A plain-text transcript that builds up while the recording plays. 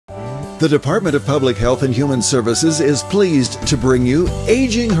The Department of Public Health and Human Services is pleased to bring you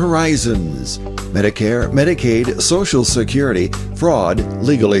Aging Horizons. Medicare, Medicaid, Social Security, fraud,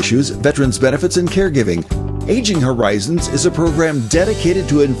 legal issues, veterans benefits, and caregiving. Aging Horizons is a program dedicated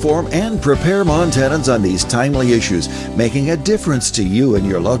to inform and prepare Montanans on these timely issues, making a difference to you and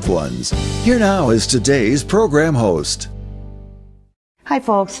your loved ones. Here now is today's program host. Hi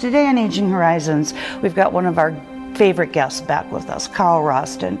folks, today on Aging Horizons, we've got one of our favorite guests back with us, Carl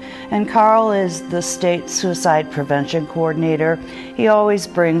Roston. And Carl is the state suicide prevention coordinator. He always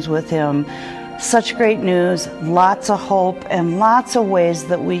brings with him such great news, lots of hope, and lots of ways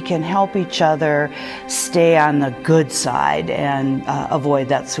that we can help each other stay on the good side and avoid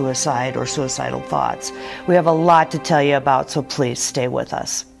that suicide or suicidal thoughts. We have a lot to tell you about, so please stay with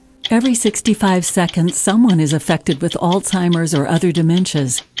us. Every 65 seconds, someone is affected with Alzheimer's or other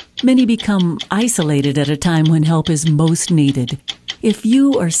dementias. Many become isolated at a time when help is most needed. If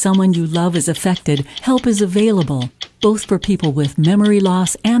you or someone you love is affected, help is available, both for people with memory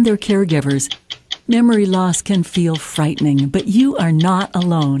loss and their caregivers. Memory loss can feel frightening, but you are not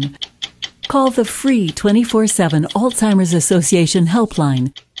alone. Call the free 24/7 Alzheimer's Association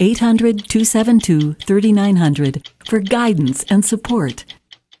helpline, 800-272-3900, for guidance and support.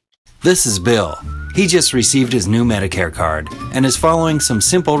 This is Bill. He just received his new Medicare card and is following some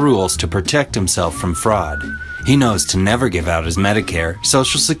simple rules to protect himself from fraud. He knows to never give out his Medicare,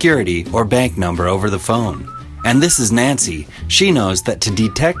 Social Security, or bank number over the phone. And this is Nancy. She knows that to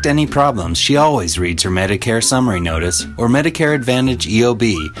detect any problems, she always reads her Medicare Summary Notice or Medicare Advantage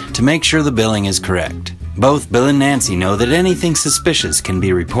EOB to make sure the billing is correct. Both Bill and Nancy know that anything suspicious can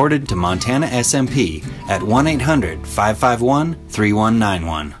be reported to Montana SMP at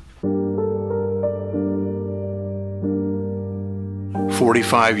 1-800-551-3191.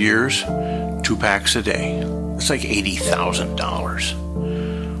 45 years, 2 packs a day. It's like $80,000.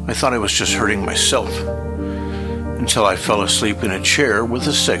 I thought I was just hurting myself until I fell asleep in a chair with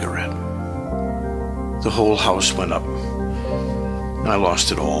a cigarette. The whole house went up. I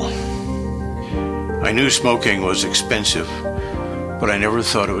lost it all. I knew smoking was expensive, but I never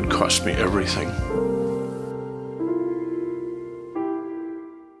thought it would cost me everything.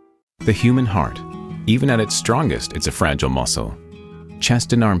 The human heart. Even at its strongest, it's a fragile muscle.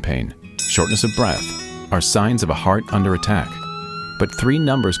 Chest and arm pain, shortness of breath, are signs of a heart under attack. But 3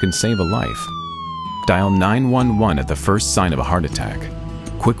 numbers can save a life. Dial 911 at the first sign of a heart attack.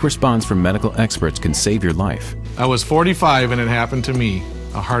 Quick response from medical experts can save your life. I was 45 and it happened to me,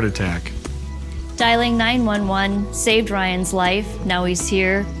 a heart attack. Dialing 911 saved Ryan's life. Now he's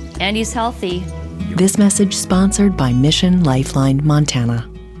here and he's healthy. This message sponsored by Mission Lifeline Montana.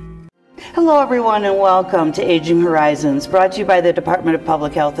 Hello everyone and welcome to Aging Horizons, brought to you by the Department of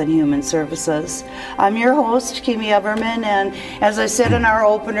Public Health and Human Services. I'm your host, Kimi Everman, and as I said in our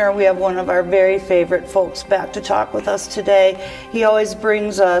opener, we have one of our very favorite folks back to talk with us today. He always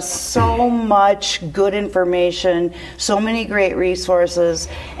brings us so much good information, so many great resources,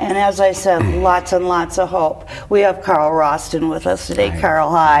 and as I said, lots and lots of hope. We have Carl Roston with us today. Hi. Carl,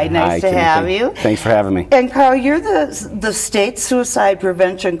 hi. Nice to have you. Thanks for having me. And Carl, you're the State Suicide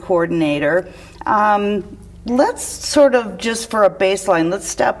Prevention Coordinator. Let's sort of, just for a baseline, let's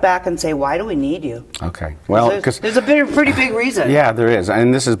step back and say, why do we need you? Okay. Well, there's a pretty big reason. Yeah, there is,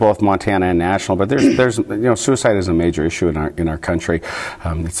 and this is both Montana and national. But there's suicide is a major issue in our country.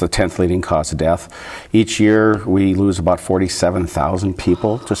 It's the 10th leading cause of death. Each year we lose about 47,000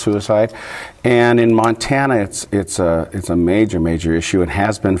 people to suicide, and in Montana it's a major issue and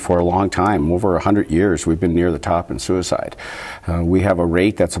has been for a long time. Over 100 years we've been near the top in suicide. We have a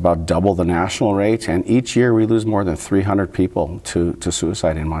rate that's about double the national rate, and each year we lose more than 300 people to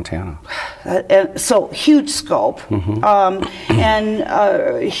suicide in Montana. So huge scope, and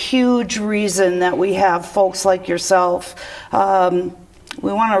a huge reason that we have folks like yourself.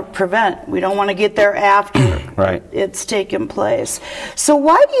 We want to prevent. We don't want to get there after it's taken place. So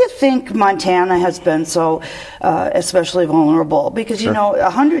why do you think Montana has been so especially vulnerable? Because you know,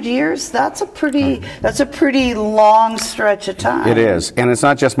 100 years, that's a pretty long stretch of time. It is, and it's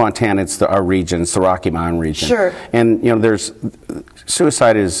not just Montana. It's our region. It's the Rocky Mountain region. Sure. And there's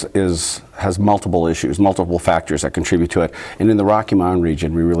suicide has multiple issues, multiple factors that contribute to it. And in the Rocky Mountain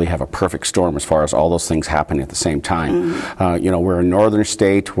region, we really have a perfect storm as far as all those things happening at the same time. We're a northern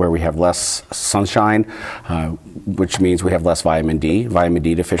state where we have less sunshine, which means we have less vitamin D. Vitamin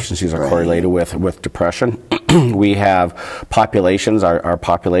D deficiencies are correlated with depression. We have populations. Our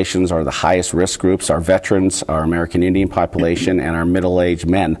populations are the highest risk groups. Our veterans, our American Indian population, and our middle-aged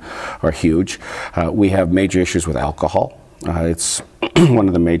men are huge. We have major issues with alcohol. It's one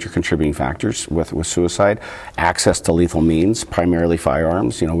of the major contributing factors with suicide. Access to lethal means, primarily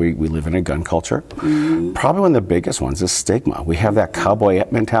firearms. You know, we live in a gun culture. Probably one of the biggest ones is stigma. We have that cowboy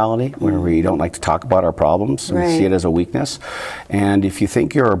mentality where we don't like to talk about our problems and see it as a weakness. And if you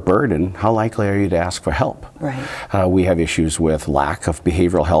think you're a burden, how likely are you to ask for help? Right. We have issues with lack of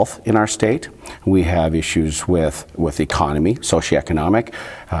behavioral health in our state. We have issues with economy, socioeconomic,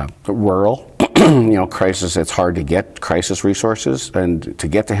 rural. You know, crisis, it's hard to get crisis resources and to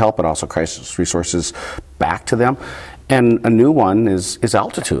get to help, but also crisis resources back to them. And a new one is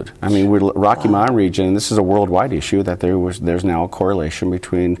altitude. I mean, we're Rocky Mountain region, this is a worldwide issue, that there's now a correlation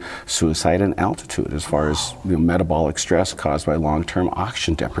between suicide and altitude as far as metabolic stress caused by long-term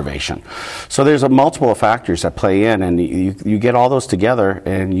oxygen deprivation. So there's multiple factors that play in, and you get all those together,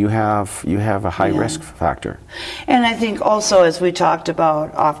 and you have a high risk factor. And I think also, as we talked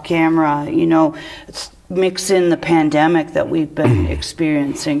about off camera, you know, mix in the pandemic that we've been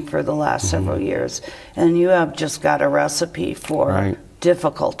experiencing for the last several years, and you have just got a recipe for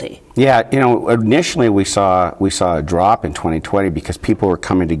difficulty. Yeah, you know, initially we saw a drop in 2020 because people were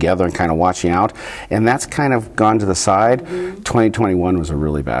coming together and kind of watching out, and that's kind of gone to the side. 2021 was a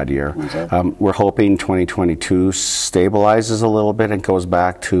really bad year. We're hoping 2022 stabilizes a little bit and goes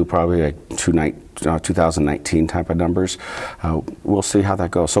back to probably like 2019 type of numbers. We'll see how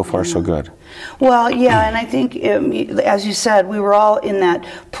that goes. So far, so good. Well, yeah, and I think, as you said, we were all in that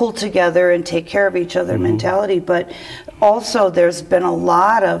pull together and take care of each other mentality, but also there's been a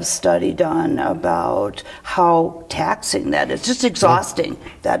lot of study done about how taxing that is, just exhausting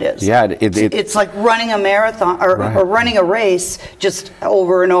that is. Yeah, it's like running a marathon or running a race just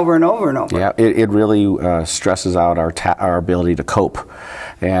over and over and over and over. Yeah, it really stresses out our ability to cope,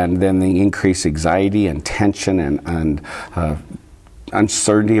 and then the increased anxiety and tension and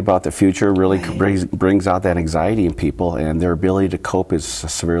uncertainty about the future really brings out that anxiety in people, and their ability to cope is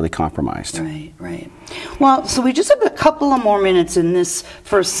severely compromised. Right, right. Well, so we just have a couple of more minutes in this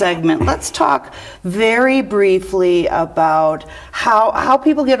first segment. Let's talk very briefly about how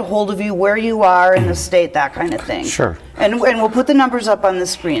people get a hold of you, where you are in the state, that kind of thing. Sure. And we'll put the numbers up on the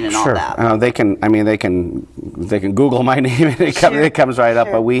screen and all that. They can Google my name and it comes right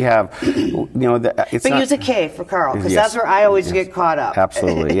up. But we have, you know, it's but use a K for Carl, because that's where I always get caught up.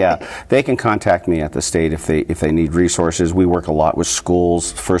 Absolutely, yeah. They can contact me at the state if they need resources. We work a lot with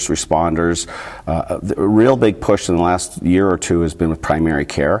schools, first responders. The real big push in the last year or two has been with primary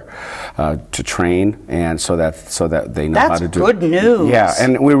care to train, and so that they know how to do it. That's good news. Yeah,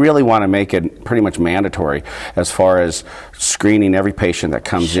 and we really want to make it pretty much mandatory as far as screening every patient that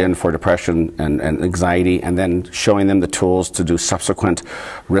comes in for depression and anxiety, and then showing them the tools to do subsequent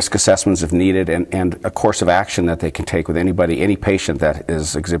risk assessments if needed, and a course of action that they can take with any patient that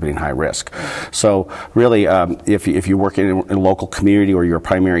is exhibiting high risk. So really, if you work in a local community or you're a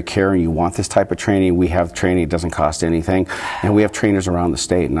primary care and you want this type of training, we have training. It doesn't cost anything, and we have trainers around the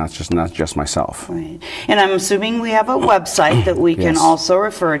state, not just myself. Right. And I'm assuming we have a website that we can also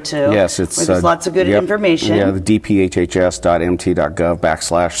refer to. Yes, it's where there's lots of good information. Yeah, the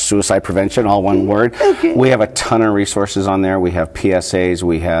dphhs.mt.gov/suicide prevention, all one word. We have a ton of resources on there. We have PSAs,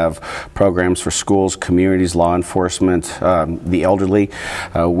 we have programs for schools, communities, law enforcement, the elderly.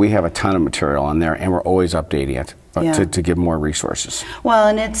 We have a ton of material on there, and we're always updating it. To give more resources. Well,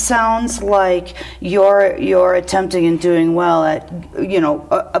 and it sounds like you're attempting and doing well at, you know,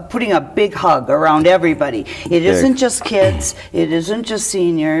 putting a big hug around everybody. It isn't just kids. It isn't just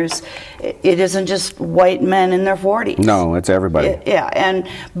seniors. It isn't just white men in their 40s. No, it's everybody. Yeah, and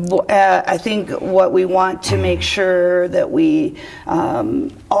I think what we want to make sure that we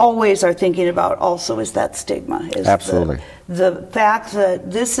always are thinking about also is that stigma. Absolutely. The fact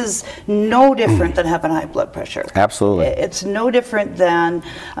that this is no different than having high blood pressure. Absolutely. It's no different than,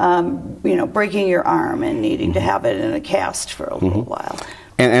 you know, breaking your arm and needing to have it in a cast for a little while.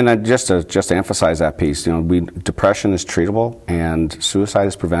 And just to emphasize that piece, you know, depression is treatable and suicide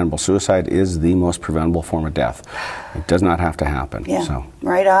is preventable. Suicide is the most preventable form of death. It does not have to happen. Yeah, so.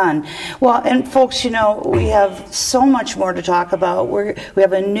 Right on. Well, and folks, you know, we have so much more to talk about. We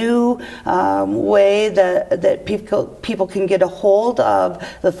have a new way that people can get a hold of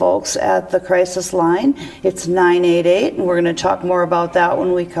the folks at the crisis line. It's 988, and we're going to talk more about that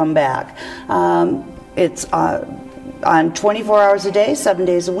when we come back. It's on 24 hours a day, 7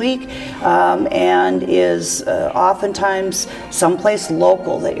 days a week, and is oftentimes someplace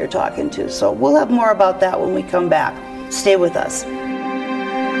local that you're talking to. So we'll have more about that when we come back. Stay with us.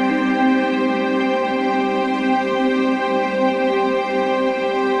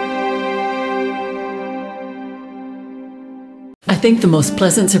 A think the most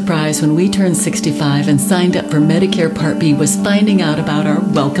pleasant surprise when we turned 65 and signed up for Medicare Part B was finding out about our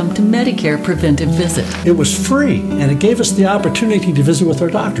Welcome to Medicare preventive visit. It was free, and it gave us the opportunity to visit with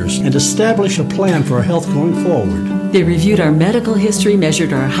our doctors and establish a plan for our health going forward. They reviewed our medical history,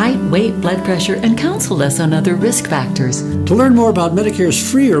 measured our height, weight, blood pressure, and counseled us on other risk factors. To learn more about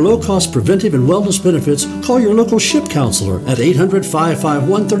Medicare's free or low-cost preventive and wellness benefits, call your local SHIP counselor at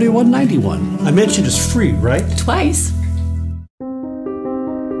 800-551-3191. I mentioned it's free, right? Twice.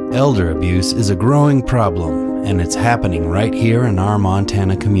 Elder abuse is a growing problem, and it's happening right here in our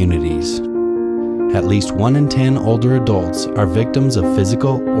Montana communities. At least 1 in 10 older adults are victims of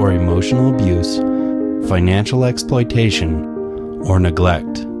physical or emotional abuse, financial exploitation, or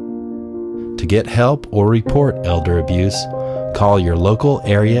neglect. To get help or report elder abuse, call your local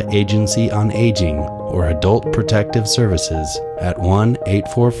area agency on aging or Adult Protective Services at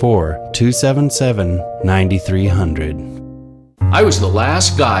 1-844-277-9300. I was the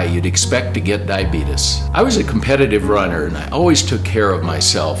last guy you'd expect to get diabetes. I was a competitive runner and I always took care of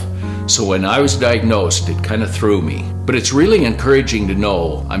myself. So when I was diagnosed, it kind of threw me. But it's really encouraging to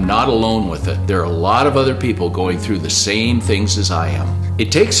know I'm not alone with it. There are a lot of other people going through the same things as I am.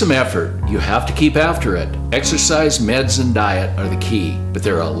 It takes some effort. You have to keep after it. Exercise, meds, and diet are the key. But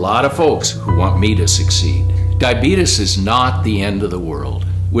there are a lot of folks who want me to succeed. Diabetes is not the end of the world.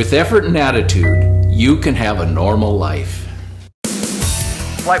 With effort and attitude, you can have a normal life.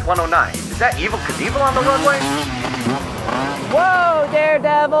 Flight 109, is that Evel Knievel on the runway? Whoa,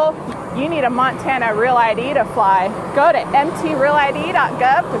 Daredevil. You need a Montana Real ID to fly. Go to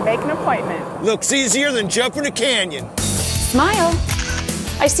mtrealid.gov to make an appointment. Looks easier than jumping a canyon. Smile.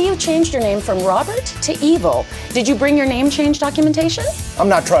 I see you changed your name from Robert to Evil. Did you bring your name change documentation? I'm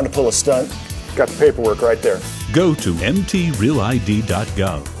not trying to pull a stunt. Got the paperwork right there. Go to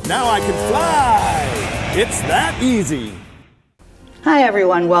mtrealid.gov. Now I can fly. It's that easy. Hi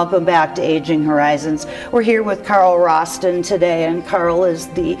everyone, welcome back to Aging Horizons. We're here with Carl Roston today, and Carl is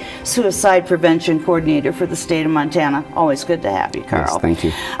the Suicide Prevention Coordinator for the state of Montana. Always good to have you, Carl. Yes, thank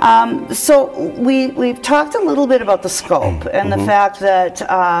you. So we've talked a little bit about the scope and the fact that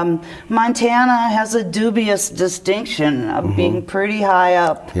Montana has a dubious distinction of being pretty high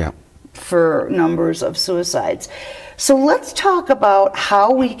up for numbers of suicides. So let's talk about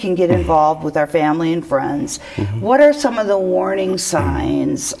how we can get involved with our family and friends. What are some of the warning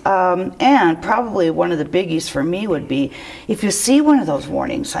signs? And probably one of the biggies for me would be, if you see one of those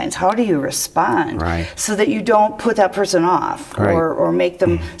warning signs, how do you respond? So that you don't put that person off or make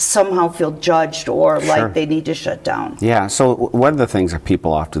them somehow feel judged or like they need to shut down. Yeah, so one of the things that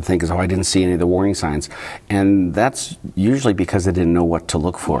people often think is, oh, I didn't see any of the warning signs. And that's usually because they didn't know what to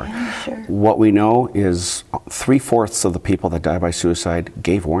look for. What we know is 3/4 of the people that die by suicide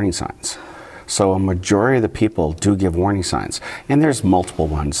gave warning signs. So a majority of the people do give warning signs, and there's multiple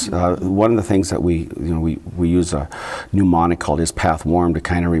ones. One of the things that we use a mnemonic called Is Path Warm to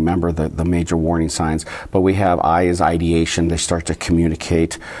kind of remember the major warning signs. But we have I is ideation. They start to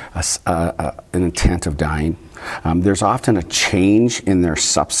communicate an intent of dying. There's often a change in their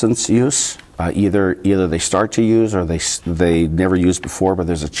substance use. Either they start to use or they never used before, but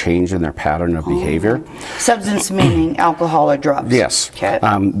there's a change in their pattern of behavior. Substance meaning alcohol or drugs. Yes.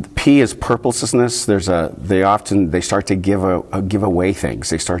 P is purposelessness. They start to give away things.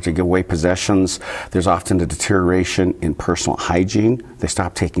 They start to give away possessions. There's often a deterioration in personal hygiene. They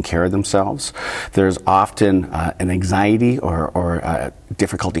stop taking care of themselves. There's often an anxiety or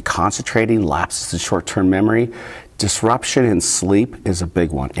difficulty concentrating, lapses in short-term memory. Disruption in sleep is a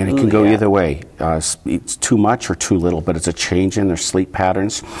big one, and it can go either way. It's too much or too little, but it's a change in their sleep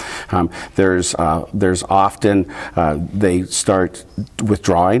patterns. There's often they start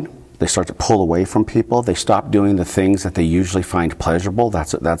withdrawing. They start to pull away from people. They stop doing the things that they usually find pleasurable.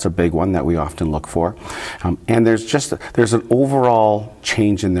 That's a big one that we often look for. And there's an overall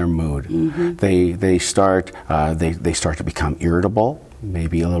change in their mood. They start to become irritable,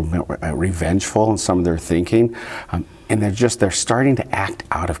 maybe a little bit revengeful in some of their thinking, and they're starting to act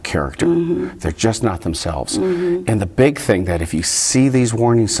out of character. They're just not themselves. And the big thing that if you see these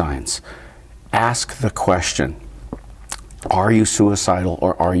warning signs, ask the question, are you suicidal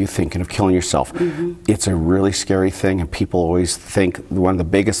or are you thinking of killing yourself? It's a really scary thing, and people always think, one of the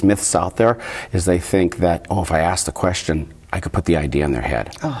biggest myths out there is they think that, oh, if I ask the question, I could put the idea in their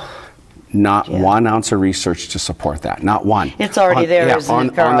head. Not 1 ounce of research to support that. Not one. It's already there, isn't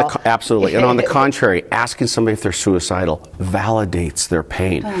it, Carl? Absolutely. And on the contrary, asking somebody if they're suicidal validates their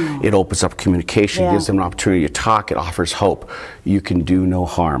pain. It opens up communication, gives them an opportunity to talk, it offers hope. You can do no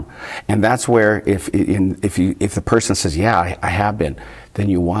harm. And that's where if the person says, yeah, I have been, then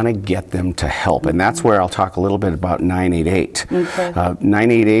you want to get them to help. And that's where I'll talk a little bit about 988. Okay.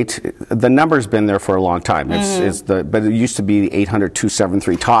 988, the number's been there for a long time. But it used to be the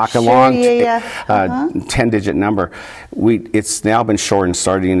 800-273-TALK, a Sure, long yeah. 10-digit number. It's now been shortened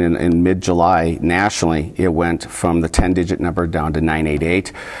starting in mid-July nationally. It went from the 10-digit number down to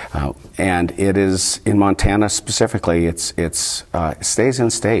 988. And it is, in Montana specifically, it stays in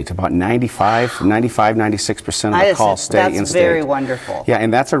state. About 96% of the calls stay in state. That's very wonderful. Yeah,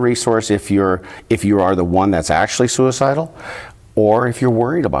 and that's a resource if you are the one that's actually suicidal, or if you're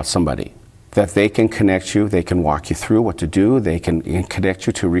worried about somebody, that they can connect you, they can walk you through what to do, they can connect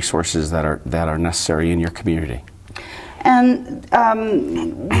you to resources that are necessary in your community. And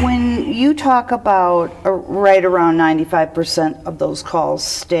when you talk about right around 95% of those calls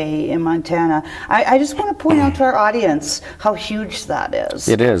stay in Montana, I just want to point out to our audience how huge that is.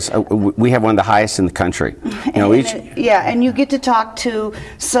 It is. We have one of the highest in the country. And you get to talk to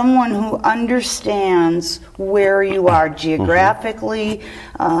someone who understands where you are geographically,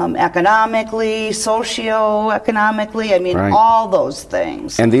 economically, socioeconomically, I mean, all those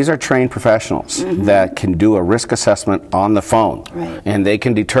things. And these are trained professionals that can do a risk assessment on the phone, and they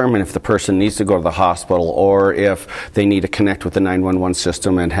can determine if the person needs to go to the hospital or if they need to connect with the 911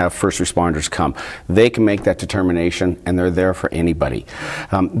 system and have first responders come. They can make that determination, and they're there for anybody.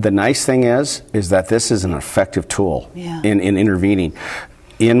 The nice thing is that this is an effective tool in intervening.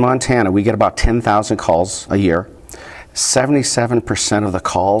 In Montana, we get about 10,000 calls a year. 77% of the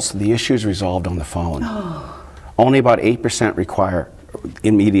calls, the issue is resolved on the phone. Only about 8% require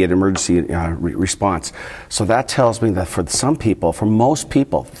immediate emergency response. So that tells me that for some people, for most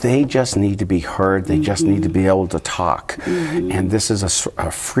people, they just need to be heard, they just need to be able to talk. And this is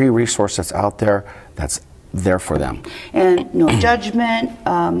a free resource that's out there that's there for them. And no judgment,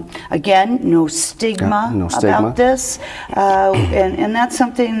 again, no stigma, about this. And that's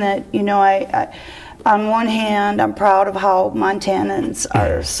something that, you know, I on one hand, I'm proud of how Montanans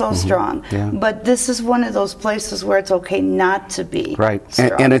are so strong, but this is one of those places where it's okay not to be strong.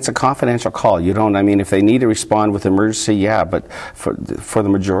 And it's a confidential call. You don't, I mean, if they need to respond with emergency, but for the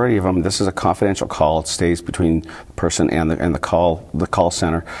majority of them, this is a confidential call. It stays between the person and the call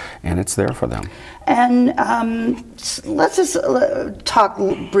center, and it's there for them. And let's just talk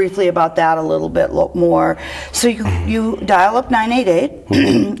briefly about that a little bit more. So you dial up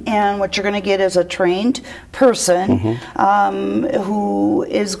 988, and what you're going to get is a trained person who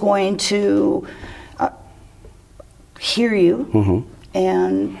is going to hear you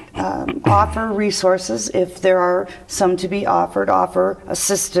and offer resources if there are some to be offered, offer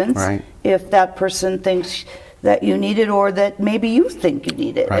assistance if that person thinks that you need it, or that maybe you think you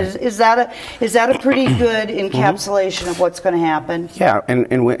need it. Is that a pretty good encapsulation of what's going to happen? Yeah,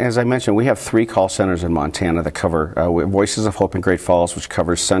 and as I mentioned, we have 3 call centers in Montana that cover Voices of Hope in Great Falls, which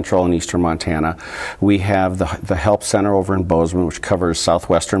covers central and eastern Montana. We have the Help Center over in Bozeman, which covers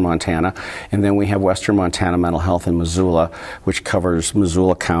southwestern Montana, and then we have Western Montana Mental Health in Missoula, which covers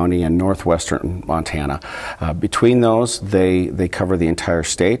Missoula County and northwestern Montana. Between those, they cover the entire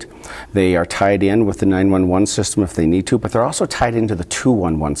state. They are tied in with the 911 system if they need to, but they're also tied into the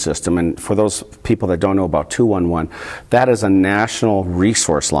 211 system. And for those people that don't know about 211, that is a national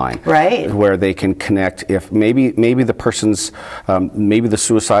resource line, where they can connect if maybe the person's maybe the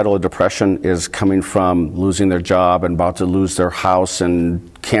suicidal or depression is coming from losing their job and about to lose their house and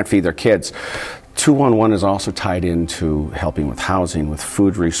can't feed their kids. 211 is also tied into helping with housing, with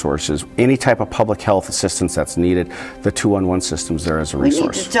food resources, any type of public health assistance that's needed. The 211 system's there as a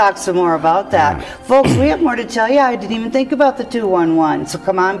resource. We need to talk some more about that. Folks, we have more to tell you. I didn't even think about the 211, so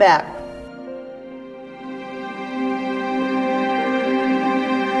come on back.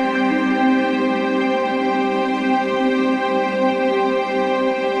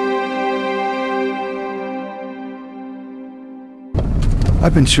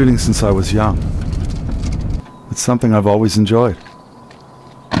 I've been shooting since I was young. It's something I've always enjoyed.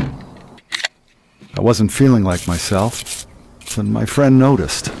 I wasn't feeling like myself, but my friend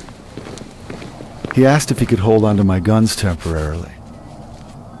noticed. He asked if he could hold onto my guns temporarily.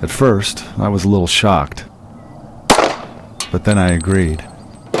 At first, I was a little shocked, but then I agreed.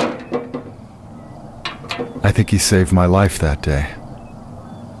 I think he saved my life that day.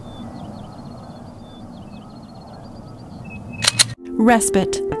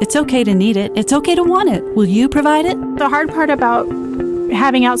 Respite. It's okay to need it. It's okay to want it. Will you provide it? The hard part about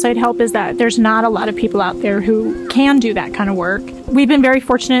having outside help is that there's not a lot of people out there who can do that kind of work. We've been very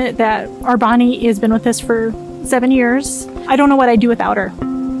fortunate that our Bonnie has been with us for 7 years. I don't know what I'd do without her.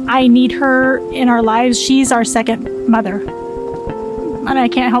 I need her in our lives. She's our second mother. And I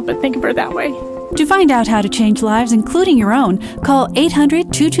can't help but think of her that way. To find out how to change lives, including your own, call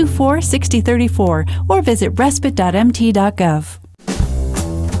 800-224-6034 or visit respite.mt.gov.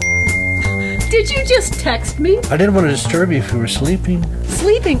 Did you just text me? I didn't want to disturb you if you were sleeping.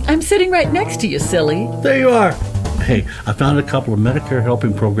 Sleeping? I'm sitting right next to you, silly. There you are. Hey, I found a couple of Medicare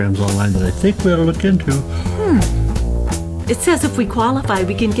helping programs online that I think we ought to look into. It says if we qualify,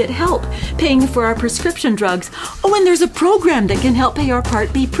 we can get help paying for our prescription drugs. Oh, and there's a program that can help pay our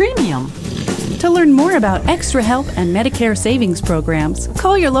Part B premium. To learn more about extra help and Medicare savings programs,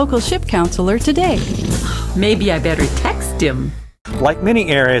 call your local SHIP counselor today. Maybe I better text him. Like many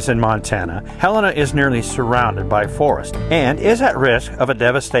areas in Montana, Helena is nearly surrounded by forest and is at risk of a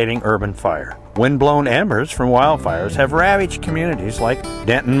devastating urban fire. Wind-blown embers from wildfires have ravaged communities like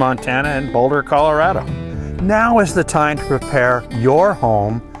Denton, Montana and Boulder, Colorado. Now is the time to prepare your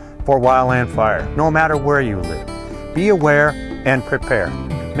home for wildland fire, no matter where you live. Be aware and prepare.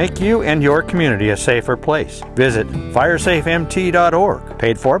 Make you and your community a safer place. Visit firesafemt.org,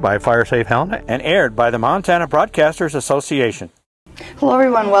 paid for by FireSafe Helena and aired by the Montana Broadcasters Association. Hello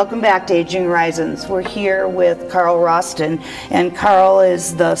everyone, welcome back to Aging Horizons. We're here with Carl Roston, and Carl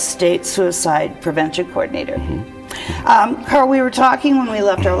is the State Suicide Prevention Coordinator. Carl, we were talking when we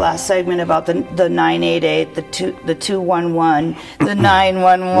left our last segment about the 988, the 211, the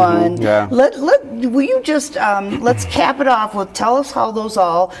 911. Yeah. Will you just let's cap it off with, tell us how those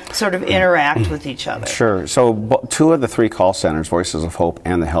all sort of interact with each other. Sure. So two of the three call centers, Voices of Hope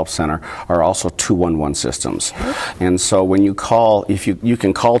and the Help Center, are also 211 systems. And so when you call, if you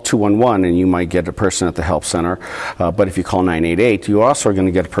can call 211 and you might get a person at the Help Center, but if you call 988, you also are going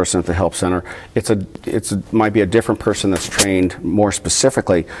to get a person at the Help Center. It might be a different person that's trained more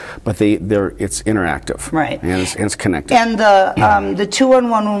specifically, but it's interactive, right? And it's connected. And the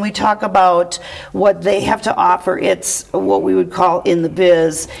 211, when we talk about what they have to offer, it's what we would call in the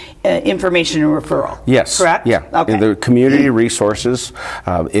biz information and referral. Yes. Correct. Yeah. Okay. In the community resources,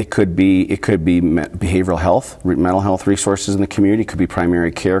 it could be behavioral health, mental health resources in the community. It could be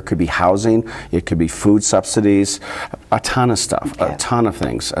primary care. It could be housing. It could be food subsidies. A ton of stuff. Okay. A ton of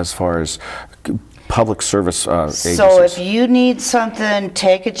things as far as public service agencies. So if you need something,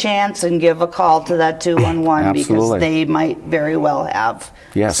 take a chance and give a call to that 211 because they might very well have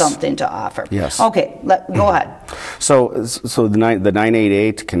something to offer. Yes. Okay, go ahead. So the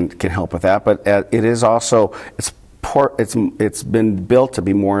 988 can help with that, but it is also it's been built to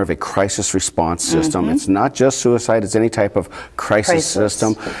be more of a crisis response system. It's not just suicide; it's any type of crisis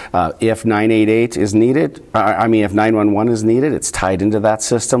system. If 988 is needed, if 911 is needed, it's tied into that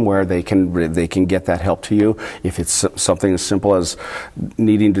system where they can get that help to you. If it's something as simple as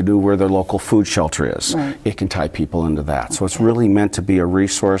needing to do where their local food shelter is, it can tie people into that. So it's really meant to be a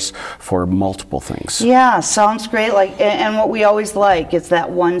resource for multiple things. Yeah, sounds great. And what we always like is that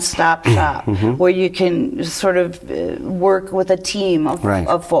one-stop shop where you can sort of work with a team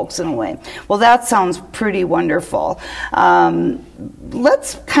of folks in a way. Well, that sounds pretty wonderful.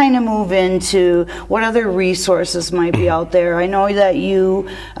 Let's kind of move into what other resources might be out there. I know that you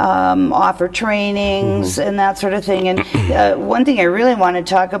offer trainings and that sort of thing. And one thing I really want to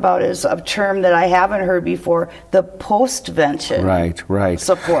talk about is a term that I haven't heard before, the postvention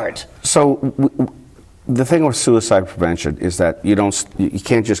support. So the thing with suicide prevention is that you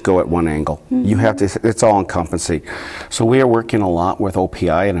can't just go at one angle. You have to, it's all encompassing. So we are working a lot with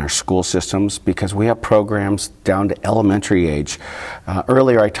OPI in our school systems because we have programs down to elementary age.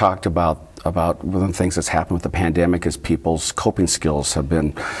 Earlier I talked about one of the things that's happened with the pandemic is people's coping skills have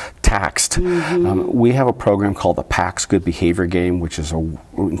been taxed. We have a program called the PACS Good Behavior Game, which is an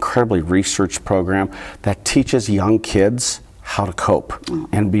incredibly researched program that teaches young kids how to cope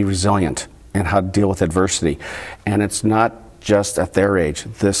and be resilient and how to deal with adversity. And it's not just at their age.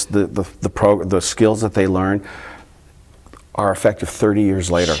 The skills that they learn are effective 30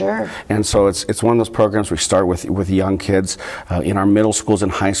 years later. Sure. And so it's one of those programs we start with young kids. In our middle schools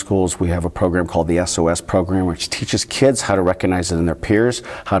and high schools, we have a program called the SOS program, which teaches kids how to recognize it in their peers,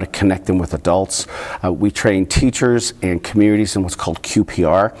 how to connect them with adults. We train teachers and communities in what's called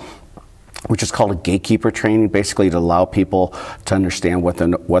QPR, which is called a gatekeeper training, basically to allow people to understand what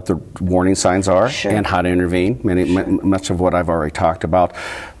the warning signs are and how to intervene. Much of what I've already talked about.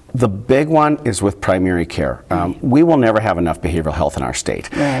 The big one is with primary care. We will never have enough behavioral health in our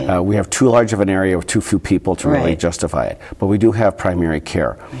state. We have too large of an area with too few people to really justify it. But we do have primary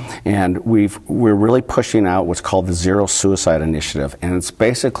care. And we're really pushing out what's called the Zero Suicide Initiative. And it's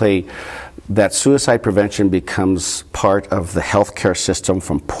basically that suicide prevention becomes part of the healthcare system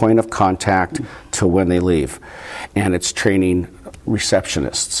from point of contact to when they leave. And it's training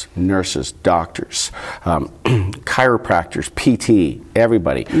receptionists, nurses, doctors, chiropractors, PT,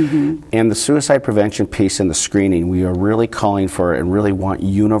 everybody. And the suicide prevention piece and the screening, we are really calling for and really want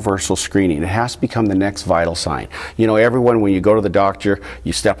universal screening. It has to become the next vital sign. You know, everyone, when you go to the doctor,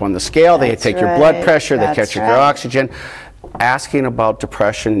 you step on the scale, they take your blood pressure, they catch your oxygen. Asking about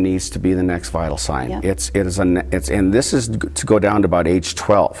depression needs to be the next vital sign. And this is to go down to about age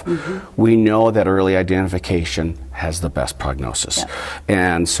 12. We know that early identification has the best prognosis.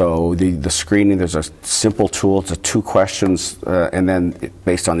 And so the screening, there's a simple tool. It's 2 questions, and then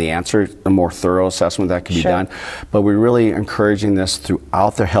based on the answer, a more thorough assessment that can be done. But we're really encouraging this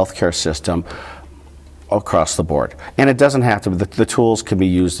throughout the healthcare system, across the board. And it doesn't have to, the tools can be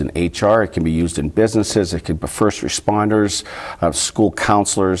used in HR, it can be used in businesses, it could be first responders, school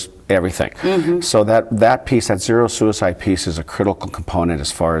counselors, everything. So that piece, that zero suicide piece, is a critical component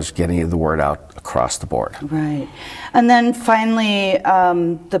as far as getting the word out across the board. Right. And then finally,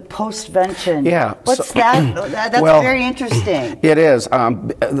 the postvention. Yeah. What's that? That's very interesting. It is.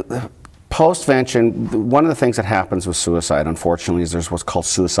 Postvention, one of the things that happens with suicide, unfortunately, is there's what's called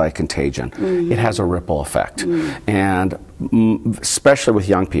suicide contagion. It has a ripple effect. And especially with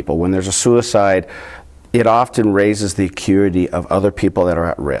young people, when there's a suicide, it often raises the acuity of other people that are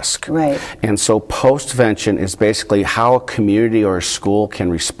at risk. Right. And so postvention is basically how a community or a school can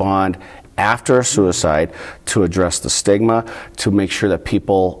respond after a suicide to address the stigma, to make sure that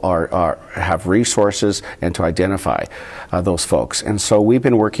people have resources, and to identify those folks. And so we've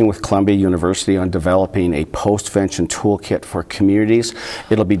been working with Columbia University on developing a postvention toolkit for communities.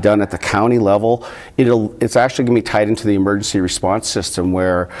 It'll be done at the county level. It's actually going to be tied into the emergency response system,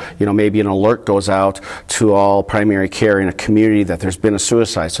 where, you know, maybe an alert goes out to all primary care in a community that there's been a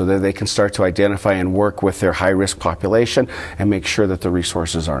suicide, so that they can start to identify and work with their high-risk population and make sure that the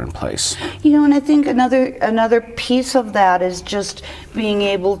resources are in place. You know, and I think another piece of that is just being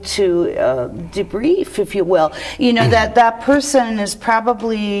able to debrief, if you will. You know, that person is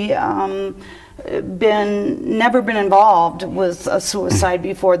probably never been involved with a suicide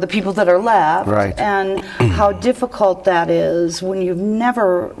before, the people that are left, right. And how difficult that is when you've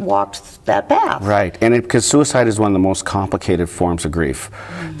never walked that path. Right, and because suicide is one of the most complicated forms of grief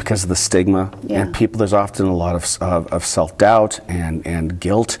because of the stigma, and there's often a lot of self-doubt and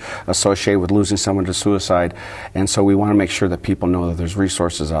guilt associated with losing someone to suicide, and so we want to make sure that people know that there's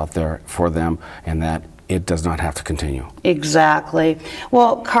resources out there for them, and that it does not have to continue. Exactly.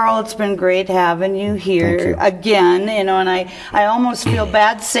 Well, Carl, it's been great having you here again. You know, and I almost feel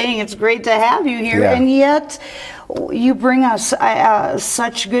bad saying it's great to have you here, and yet you bring us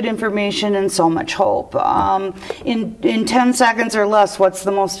such good information and so much hope. In 10 seconds or less, what's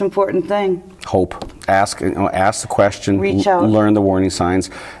the most important thing? Hope. Ask the question. Reach out. Learn the warning signs,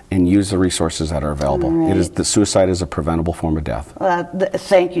 and use the resources that are available. Right. The suicide is a preventable form of death.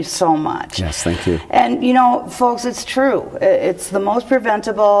 Thank you so much. Yes, thank you. And you know, folks, it's true. It's the most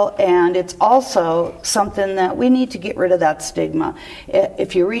preventable, and it's also something that we need to get rid of that stigma.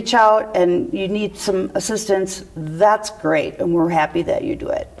 If you reach out and you need some assistance, that's great, and we're happy that you do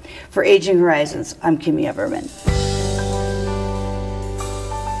it. For Aging Horizons, I'm Kimmy Everman.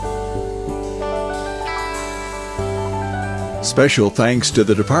 Special thanks to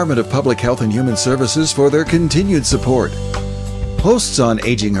the Department of Public Health and Human Services for their continued support. Hosts on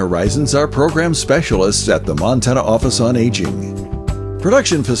Aging Horizons are program specialists at the Montana Office on Aging.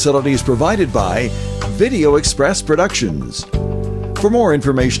 Production facilities provided by Video Express Productions. For more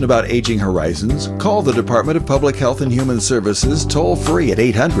information about Aging Horizons, call the Department of Public Health and Human Services toll-free at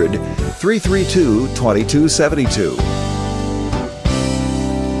 800-332-2272.